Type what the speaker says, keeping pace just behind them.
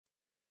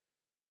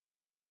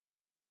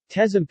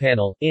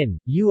Tezampanel, in,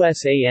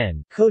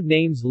 USAN, code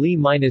names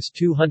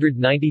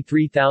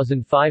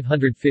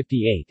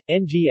Li-293558,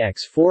 NGX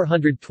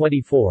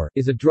 424,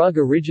 is a drug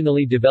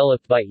originally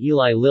developed by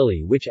Eli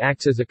Lilly which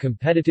acts as a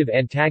competitive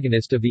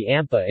antagonist of the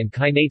AMPA and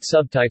kainate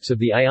subtypes of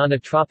the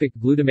ionotropic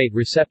glutamate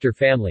receptor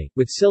family,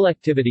 with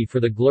selectivity for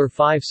the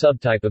GLUR5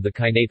 subtype of the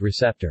kainate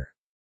receptor.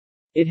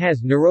 It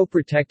has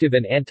neuroprotective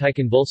and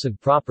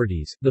anticonvulsant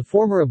properties, the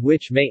former of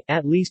which may,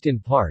 at least in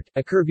part,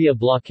 occur via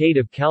blockade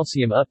of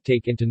calcium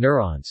uptake into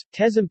neurons.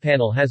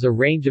 Tezampanel has a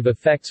range of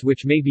effects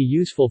which may be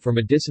useful for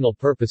medicinal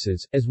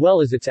purposes, as well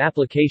as its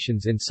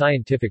applications in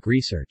scientific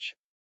research.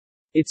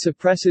 It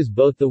suppresses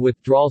both the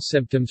withdrawal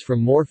symptoms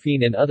from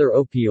morphine and other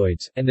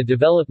opioids, and the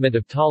development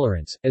of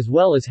tolerance, as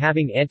well as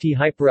having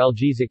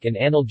anti-hyperalgesic and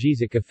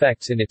analgesic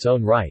effects in its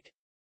own right.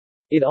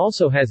 It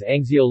also has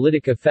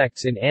anxiolytic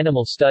effects in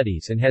animal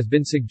studies and has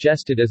been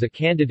suggested as a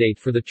candidate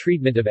for the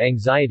treatment of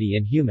anxiety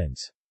in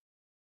humans.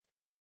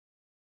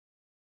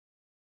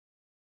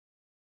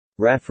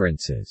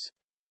 References